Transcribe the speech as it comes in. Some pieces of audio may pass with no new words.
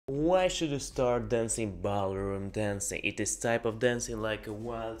why should you start dancing ballroom dancing? It is type of dancing like a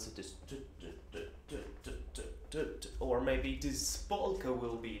waltz. It is or maybe this polka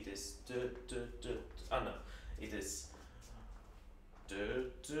will be this. Oh no, it is. I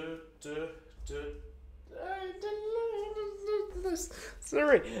don't know this.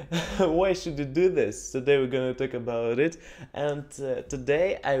 Sorry. Why should you do this? Today we're gonna talk about it. And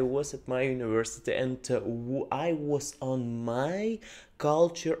today I was at my university and I was on my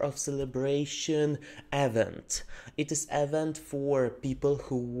culture of celebration event. It is event for people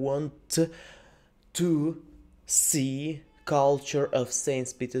who want to see culture of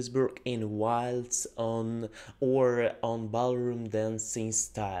Saint Petersburg in waltz on or on ballroom dancing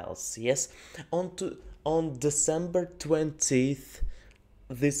styles. Yes, on December 20th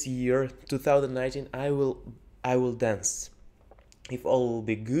this year 2019 I will dance if all will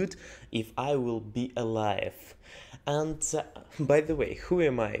be good, if I will be alive. And by the way, who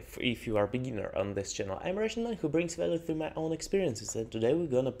am I if you are a beginner on this channel? I'm a Russian man who brings value through my own experiences, and today we're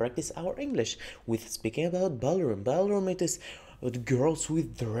gonna practice our English with speaking about ballroom. Ballroom, it is girls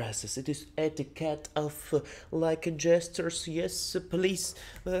with dresses. It is etiquette of like gestures. Yes, please,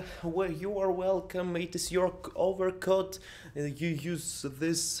 well, you are welcome. It is your overcoat. You use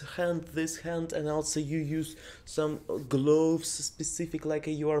this hand, and also you use some gloves specific like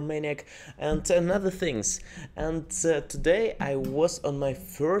you are maniac and another things. And today I was on my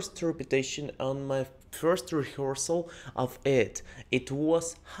first repetition, on my first rehearsal of it. It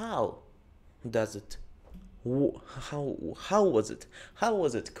was how does it? How was it? How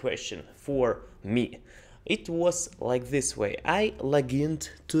was it? Question for me. It was like this way. I logged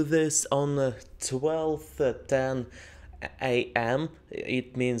into this on 12:10 a.m.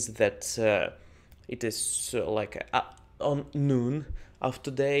 It means that it is like on noon of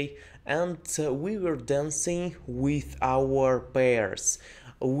today, and we were dancing with our pairs.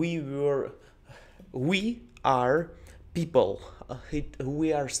 We are people.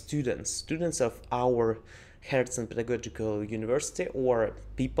 We are students of our Herzen Pedagogical University, or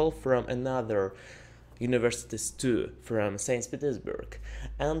people from another universities too, from St. Petersburg.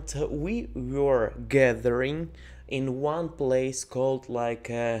 And we were gathering in one place called like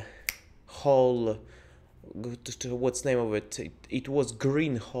a hall. What's the name of it? It was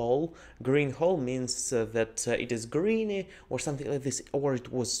Green Hall. Green Hall means that it is greeny or something like this, or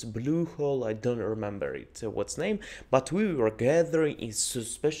it was Blue Hall. I don't remember it. What's name? But we were gathering in a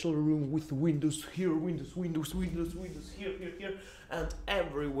special room with windows here, windows here, and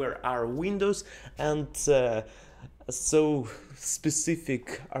everywhere are windows and so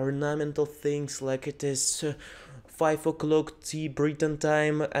specific ornamental things like it is 5 o'clock tea Britain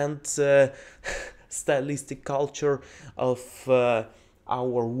time and stylistic culture of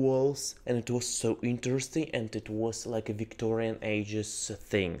our walls, and it was so interesting, and it was like a Victorian ages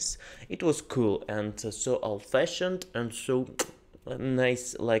things. It was cool and so old-fashioned and so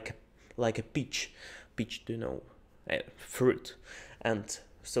nice, like a peach, do you know, fruit, and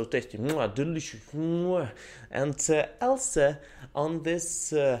so tasty, delicious. And also on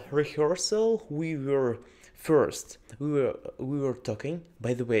this rehearsal we were talking.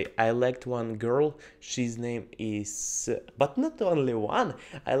 By the way, I liked one girl. She's name is, but not only one.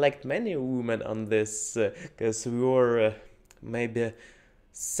 I liked many women on this because we were maybe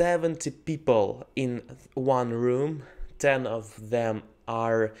 70 people in one room. 10 of them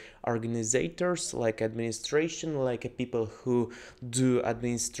are organizers, like administration, like people who do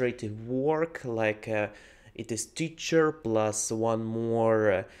administrative work, like it is teacher plus one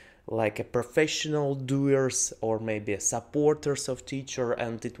more. Like a professional doers or maybe supporters of teacher,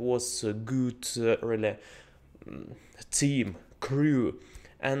 and it was a good really team crew,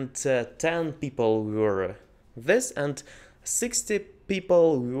 and 10 people were this and 60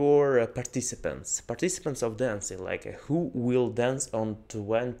 people were participants of dancing, like who will dance on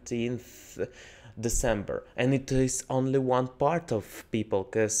 20th December, and it is only one part of people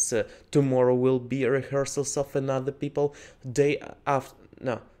because tomorrow will be rehearsals of another people, day after,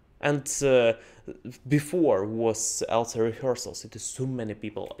 no, and before was also rehearsals. It is so many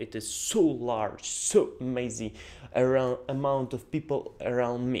people, it is so large, so amazing around amount of people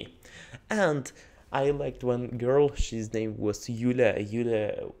around me. And I liked one girl, his name was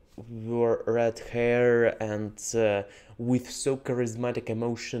Yulia wore red hair and with so charismatic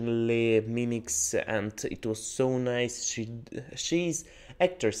emotionally mimics, and it was so nice. She's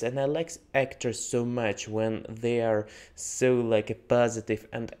actors, and I like actors so much when they are so like a positive,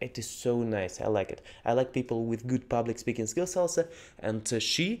 and it is so nice. I like it. I like people with good public speaking skills also, and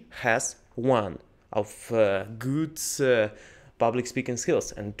she has one of good public speaking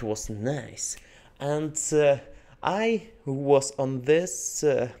skills, and it was nice. And I was on this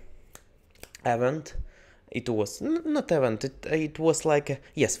event. It was not event. It was like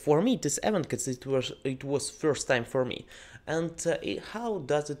yes, for me it is event because it was first time for me. And how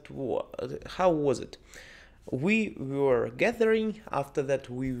does it how was it? We were gathering. After that,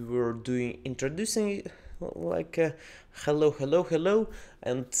 we were doing introducing like hello, hello, hello,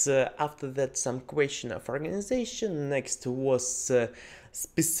 and after that, some question of organization. Next was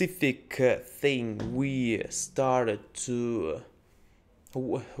specific thing we started to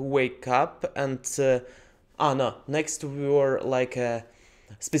wake up and no, next we were like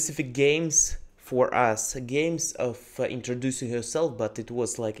specific games for us, games of introducing yourself, but it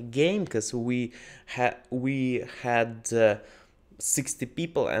was like a game because we had 60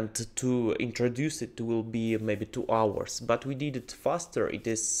 people, and to introduce it will be maybe 2 hours, but we did it faster. It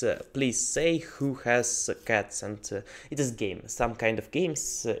is please say who has cats, and it is game, some kind of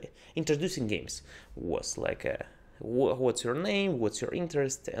games. Introducing games was like a what's your name, what's your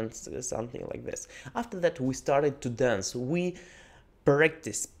interest, and something like this. After that, we started to dance. We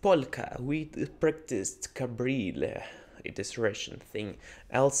practiced polka, we practiced cabrille, it is Russian thing.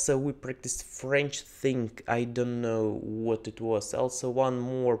 Also, we practiced French thing, I don't know what it was. Also, one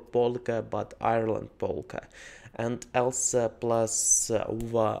more polka, but Ireland polka. And also plus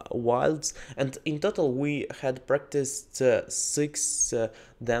wilds. And in total, we had practiced 6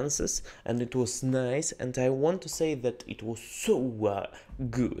 dances, and it was nice. And I want to say that it was so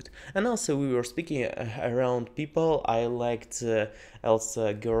good. And also, we were speaking around people. I liked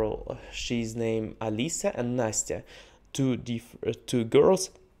also girl, she's named Alisa and Nastya, two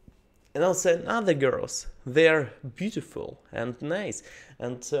girls, and also another girls. They're beautiful and nice,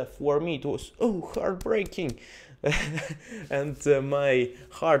 and for me it was heartbreaking. And my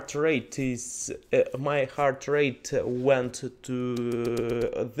heart rate went to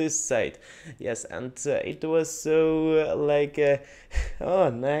this side. Yes, and it was so like oh,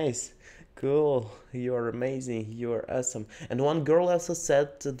 nice, cool, you're amazing, you're awesome. And one girl also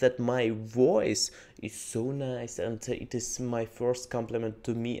said that my voice is so nice, and it is my first compliment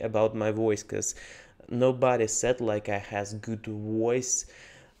to me about my voice, because nobody said like I has good voice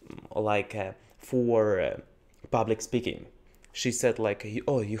like for public speaking. She said like,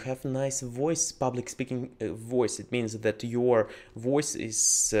 oh, you have nice voice, public speaking voice. It means that your voice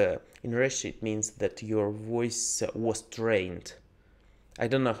is in Russia, it means that your voice was trained. I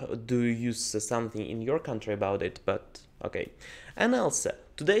don't know, do you use something in your country about it, but okay. And also,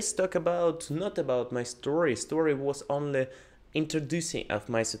 today's talk not about my story. Story was only introducing of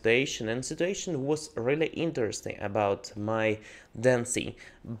my situation, and situation was really interesting about my dancing.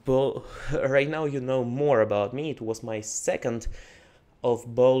 But right now you know more about me. It was my second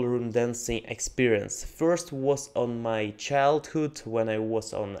of ballroom dancing experience. First was on my childhood when I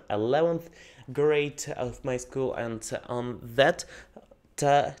was on 11th grade of my school, and on that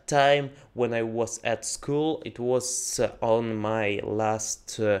time when I was at school, it was on my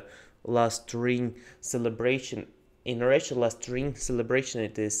last ring celebration. In Russia, last ring celebration,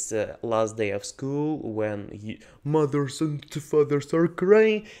 it is last day of school when mothers and fathers are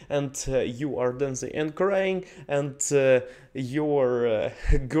crying, and you are dancing and crying, and your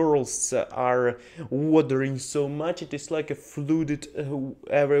girls are watering so much. It is like a flooded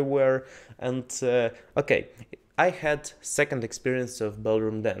everywhere, and okay. I had second experience of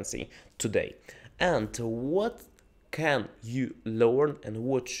ballroom dancing today. And what can you learn and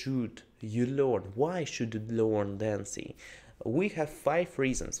what should you learn? Why should you learn dancing? We have 5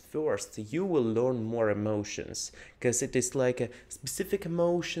 reasons. First, you will learn more emotions, because it is like a specific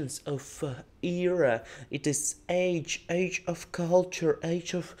emotions of era. It is age of culture,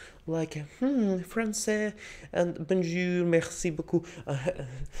 age of like français and bonjour, merci beaucoup.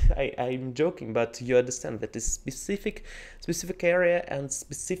 I'm joking, but you understand that this specific area and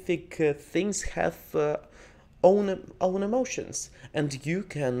specific things have own emotions, and you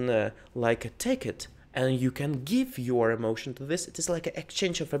can like take it and you can give your emotion to this. It is like an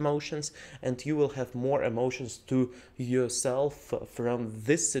exchange of emotions, and you will have more emotions to yourself from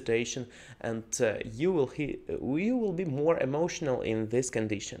this situation, and you will be more emotional in these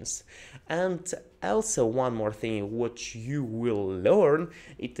conditions. And also one more thing what you will learn,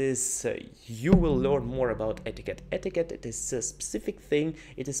 it is you will learn more about etiquette. Etiquette, it is a specific thing,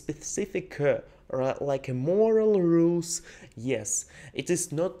 it is specific like a moral rules. Yes, it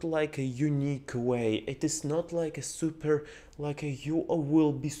is not like a unique way, it is not like a super like a you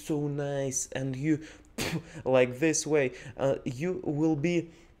will be so nice and you like this way. You will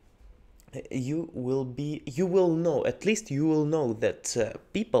know, at least you will know that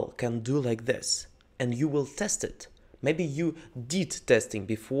people can do like this, and you will test it Maybe you did testing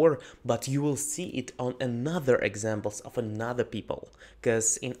before, but you will see it on another examples of another people.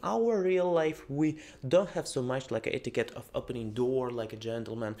 Because in our real life, we don't have so much like etiquette of opening door like a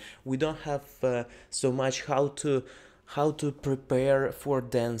gentleman. We don't have so much how to prepare for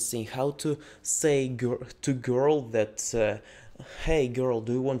dancing, how to say to girl that, hey girl,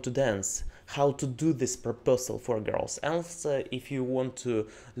 do you want to dance? How to do this proposal for girls. Else, if you want to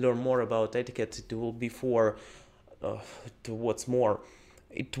learn more about etiquette, it will be for to what's more.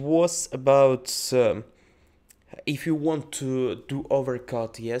 It was about if you want to do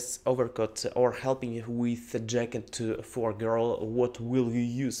overcut, yes, overcut, or helping you with a jacket for a girl, what will you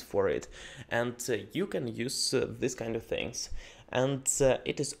use for it? And you can use this kind of things. And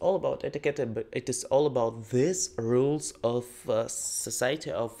it is all about etiquette, but it is all about these rules of society,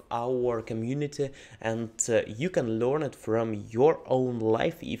 of our community, and you can learn it from your own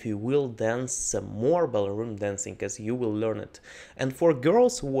life if you will dance more ballroom dancing, because you will learn it. And for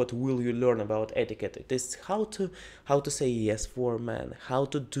girls, what will you learn about etiquette? It is how to say yes for men, how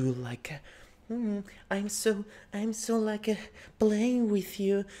to do like I'm so like playing with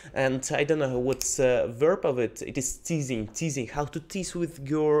you, and I don't know what's verb of it. It is teasing. How to tease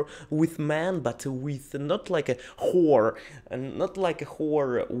with man, but with not like a whore, and not like a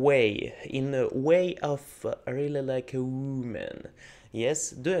whore way, in a way of really like a woman.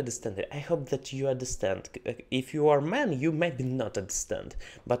 Yes, do you understand it? I hope that you understand. If you are a man, you maybe not understand,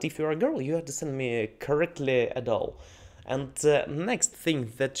 but if you are a girl, you understand me correctly at all. And next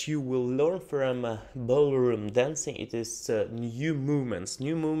thing that you will learn from ballroom dancing, it is new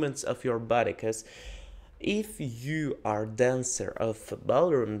movements of your body. Because if you are dancer of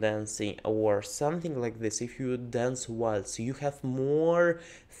ballroom dancing or something like this, if you dance waltz, you have more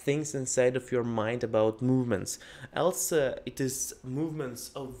things inside of your mind about movements. Else, it is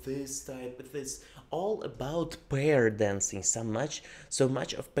movements of this type, this all about pair dancing. So much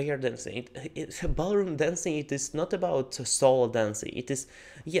of pair dancing. Ballroom dancing, it is not about solo dancing. It is,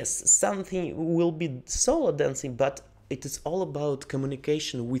 yes, something will be solo dancing, but it is all about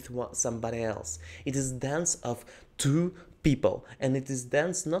communication with somebody else. It is dance of two people, and it is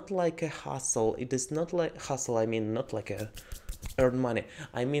dance not like a hustle. It is not like hustle, I mean not like a earn money.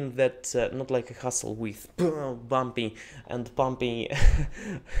 I mean that not like a hustle with bumping and pumping.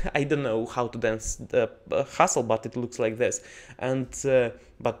 I don't know how to dance the hustle, but it looks like this. And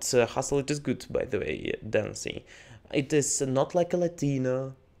but hustle, it is good, by the way, dancing. It is not like a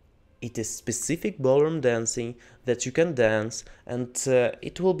Latino. It is specific ballroom dancing that you can dance, and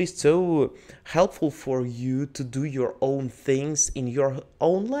it will be so helpful for you to do your own things in your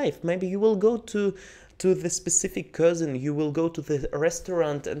own life. Maybe you will go to the specific cousin, you will go to the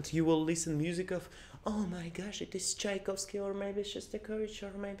restaurant and you will listen music of, oh my gosh, it is Tchaikovsky, or maybe Shostakovich,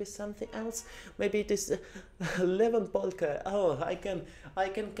 or maybe something else. Maybe it is Levon Polka. Oh, I can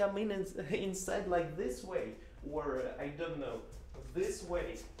come inside like this way, or I don't know, this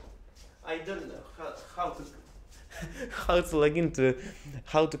way. I don't know how to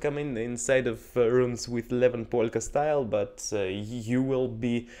how to come inside of rooms with Levon Polka style, but you will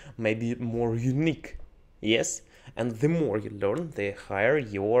be maybe more unique. Yes, and the more you learn, the higher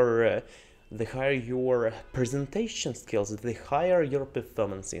your presentation skills, the higher your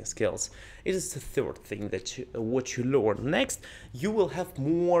performance skills. It is the third thing that what you learn. Next, you will have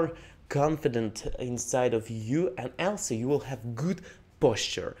more confidence inside of you, and also you will have good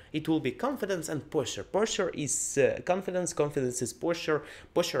posture. It will be confidence and posture. Posture is confidence. Confidence is posture.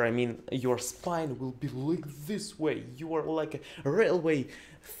 Posture, I mean, your spine will be like this way. You are like a railway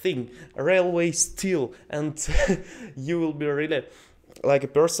steel, and you will be really like a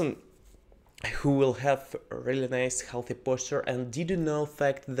person who will have really nice healthy posture. And did you know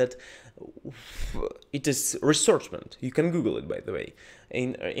fact that it is researchment? You can Google it, by the way,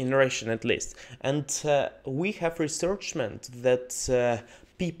 in Russian at least. And we have researchment that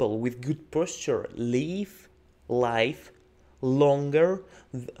people with good posture live life longer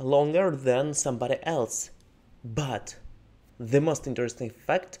than somebody else. But the most interesting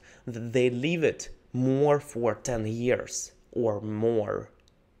fact that they live it more for 10 years or more.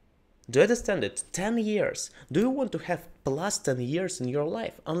 Do you understand it? 10 years. Do you want to have plus 10 years in your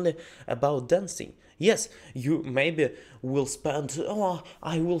life only about dancing? Yes, you maybe will spend,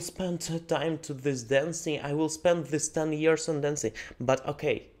 I will spend time to this dancing, I will spend this 10 years on dancing. But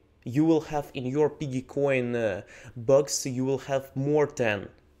okay, you will have in your piggy coin box, you will have more 10.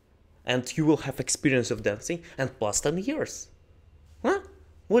 And you will have experience of dancing and plus 10 years. Huh?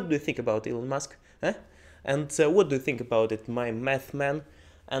 What do you think about Elon Musk? Huh? And what do you think about it, my math man?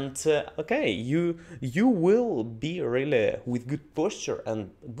 And okay, you will be really with good posture,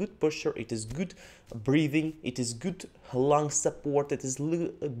 and good posture, it is good breathing, it is good lung support, it is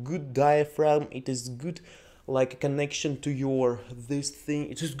good diaphragm, it is good like a connection to your this thing,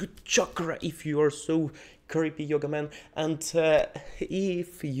 it is good chakra if you are so creepy yoga man. And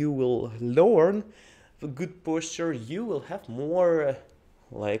if you will learn good posture, you will have more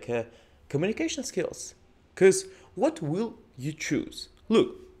like communication skills. Because what will you choose?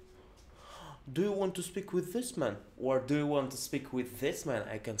 Look, do you want to speak with this man, or do you want to speak with this man?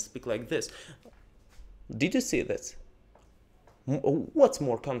 I can speak like this. Did you see this? What's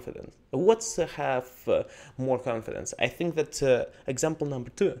more confident? What's have more confidence? I think that example number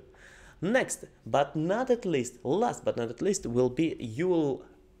 2. Next, but not at least, last but not at least, will be you will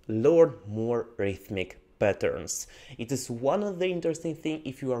learn more rhythmic patterns. It is one of the interesting thing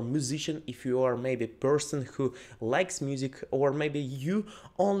if you are a musician, if you are maybe a person who likes music, or maybe you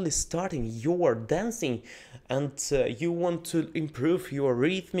only starting your dancing and you want to improve your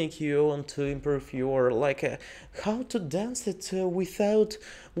rhythmic, you want to improve your like how to dance it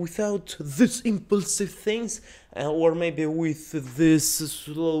without this impulsive things, or maybe with this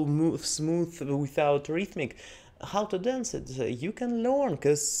slow smooth without rhythmic, how to dance it, you can learn,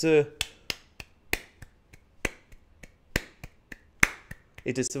 because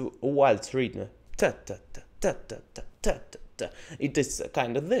it is a wild rhythm. Ta ta ta ta ta ta ta ta ta. It is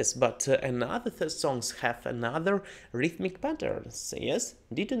kind of this, but another songs have another rhythmic patterns. Yes,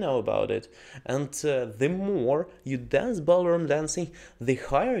 did you know about it? And the more you dance ballroom dancing, the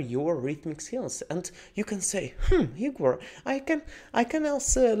higher your rhythmic skills. And you can say, Igor, I can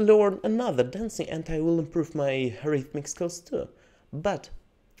also learn another dancing, and I will improve my rhythmic skills too. But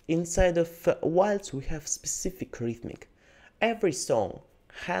inside of waltz, we have specific rhythmic. Every song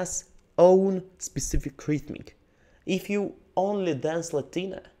has own specific rhythmic. If you only dance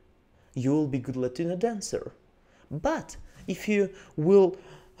Latina, you will be good Latina dancer. But if you will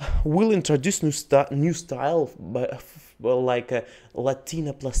introduce new style, like a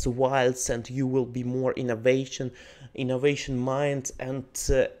Latina plus wilds, and you will be more innovation mind, and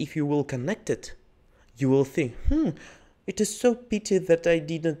if you will connect it, you will think, it is so pity that I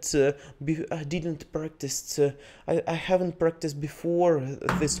didn't practice. I haven't practiced before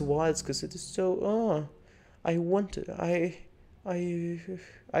this waltz, because it is so. I wanted. I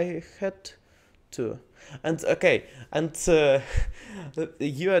had to. And okay, and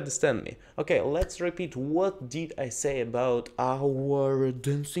you understand me. Okay, let's repeat. What did I say about our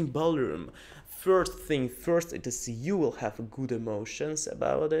dancing ballroom? First thing first, it is you will have good emotions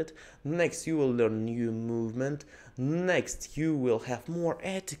about it. Next, you will learn new movement. Next, you will have more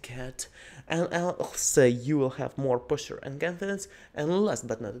etiquette, and also you will have more posture and confidence. And last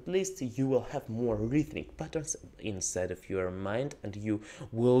but not least, you will have more rhythmic patterns inside of your mind, and you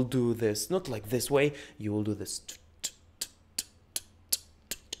will do this not like this way. You will do this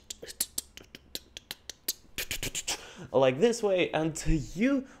like this way, and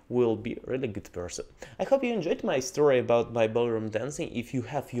you will be a really good person. I hope you enjoyed my story about my ballroom dancing. If you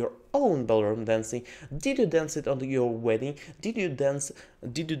have your own ballroom dancing, did you dance it on your wedding? Did you dance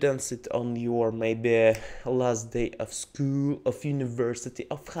it on your maybe last day of school, of university,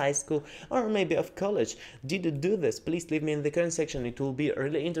 of high school, or maybe of college? Did you do this? Please leave me in the comment section. It will be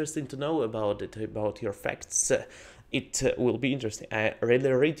really interesting to know about it, about your facts. It will be interesting. I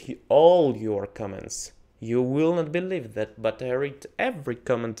really read all your comments. You will not believe that, but I read every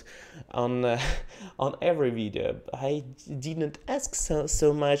comment on every video. I didn't ask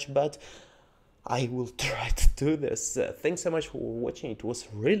so much, but I will try to do this. Thanks so much for watching. It was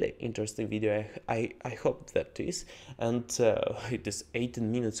really interesting video. I hope that is. And it is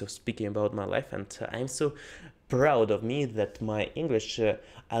 18 minutes of speaking about my life, and I'm so proud of me that my English is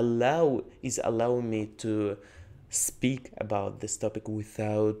allowing me to speak about this topic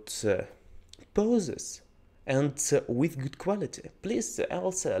without pauses. And with good quality. Please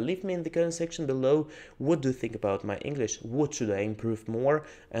also leave me in the comment section below what do you think about my English, what should I improve more,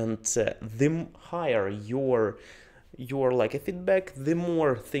 and the higher your like a feedback, the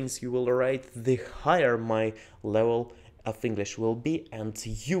more things you will write, the higher my level of English will be, and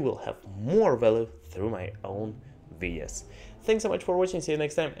you will have more value through my own videos. Thanks so much for watching, see you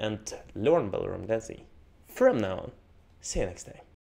next time, and learn ballroom dancing from now on. See you next time.